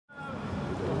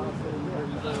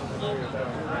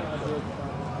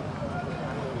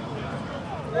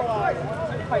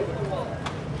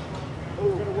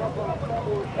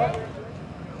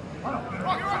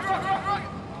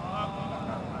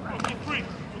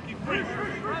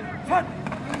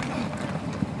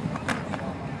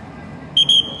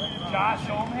Josh,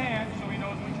 show him hands so he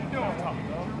knows what you're doing.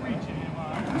 You're reaching him.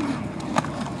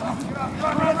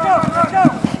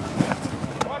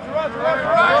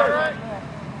 Roger.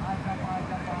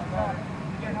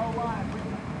 Again, hold line.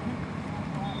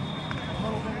 A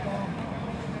little bit long.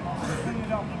 Clean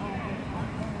it up a little bit.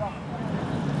 Clean it up.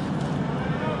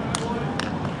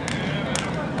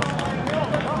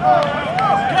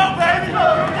 Go, baby!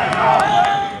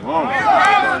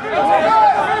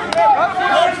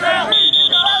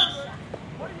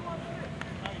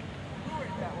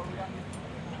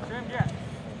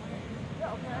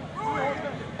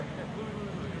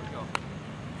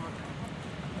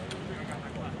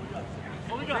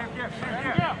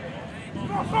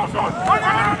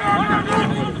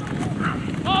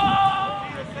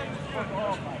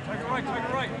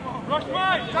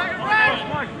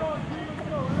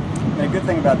 The good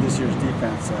thing about this year's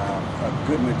defense, a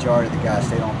good majority of the guys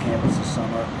stayed on campus this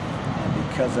summer, and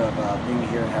because of being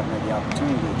here and having the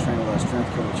opportunity to train with our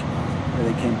strength coach,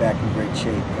 they came back in great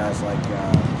shape. Guys like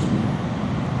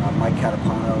Mike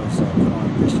Catapano is put on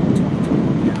additional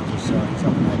 20-21 pounds or so. He's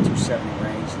up in that 270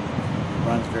 range. He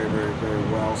runs very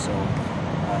well, so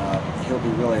he'll be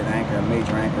really an anchor, a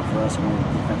major anchor for us in one of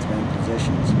the defensive end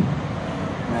positions.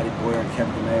 Matty Boyer and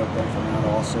Kevin DeMeo both around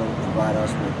also provide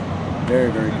us with very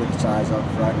good size up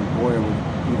front. And Boyer,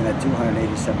 even at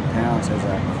 287 pounds, has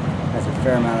a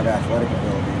fair amount of athletic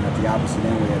ability. And at the opposite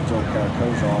end, we have Joel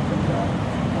Karakozov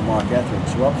and Mark Etheridge.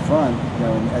 So up front,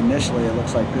 initially it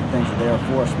looks like good things are there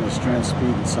for us from a strength,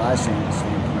 speed, and size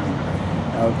standpoint.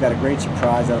 We've got a great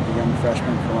surprise out of the young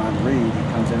freshman, Karan Reed. He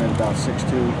comes in at about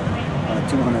 6'2",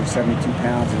 272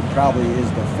 pounds, and probably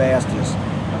is the fastest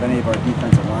of any of our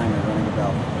defensive linemen, running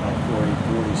about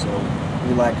 40. So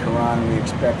we like Karan, and we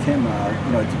expect him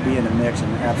to be in the mix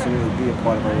and absolutely be a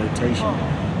part of our rotation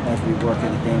as we work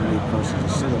in the game week versus the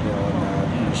Citadel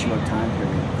in a short time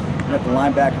period. And at the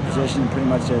linebacker position, pretty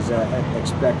much as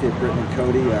expected, Britton and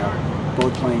Cody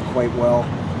both playing quite well,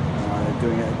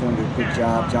 doing a good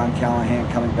job. John Callahan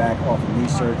coming back off of knee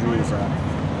surgery is a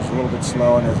little bit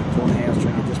slow and has a pulled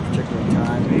hamstring at this particular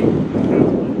time.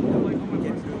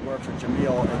 Getting good work for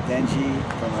Jamil Adenji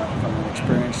from an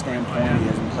experience standpoint. He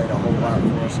hasn't played a whole lot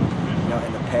for us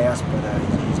in the past, but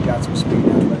he's got some speed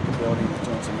and athletic ability and he's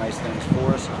doing some nice things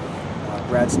for us.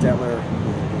 Brad Stetler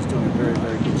is doing a very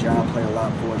good job. Played a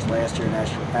lot for us last year and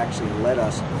actually led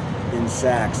us in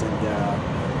sacks, and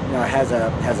has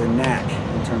a knack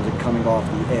in terms of coming off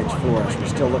the edge for us. We're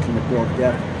still looking to build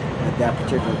depth at that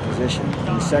particular position.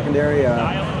 In the secondary,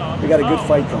 we got a good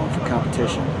fight going for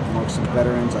competition amongst some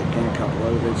veterans like Dan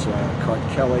Koplovich, Cart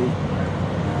Kelly,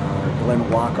 Glenn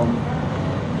Wacom,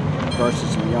 versus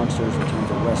some youngsters in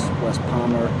terms of Wes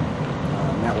Palmer,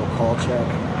 Matt Wakalchek,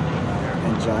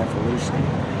 and Jai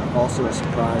Falusi. Also a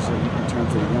surprise in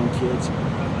terms of the young kids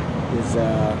is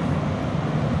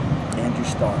Andrew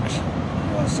Starks,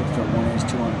 6'1",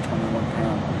 221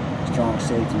 pound strong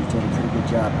safety. He's doing a pretty good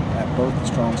job at both the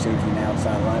strong safety and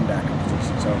outside linebacker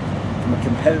position. So from a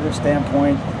competitive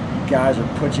standpoint, guys are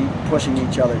pushing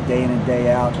each other day in and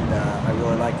day out, and I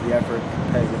really like the effort and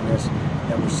competitiveness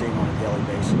that we're seeing on a daily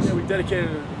basis. Yeah, we dedicated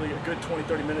a good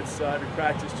 20-30 minutes every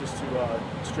practice just to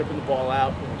stripping the ball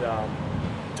out, and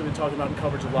so we're talking about in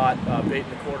coverage a lot, baiting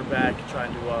the quarterback,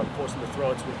 trying to force him to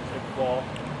throw it so we can pick the ball.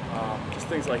 Just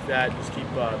things like that, just keep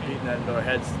beating that into our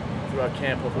heads throughout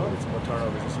camp. Hopefully we'll get some more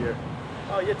turnovers this year.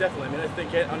 Oh yeah, definitely. I mean, I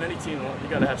think on any team you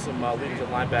got to have some leaders at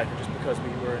linebacker, just because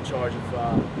we were in charge of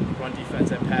run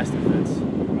defense and pass defense,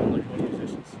 like most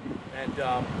positions. And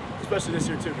especially this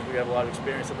year too, because we have a lot of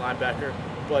experience at linebacker.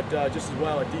 But just as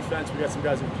well at defense, we got some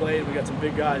guys who played. We got some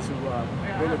big guys who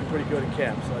we're looking pretty good in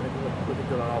camp. So I think we're looking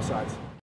good on all sides.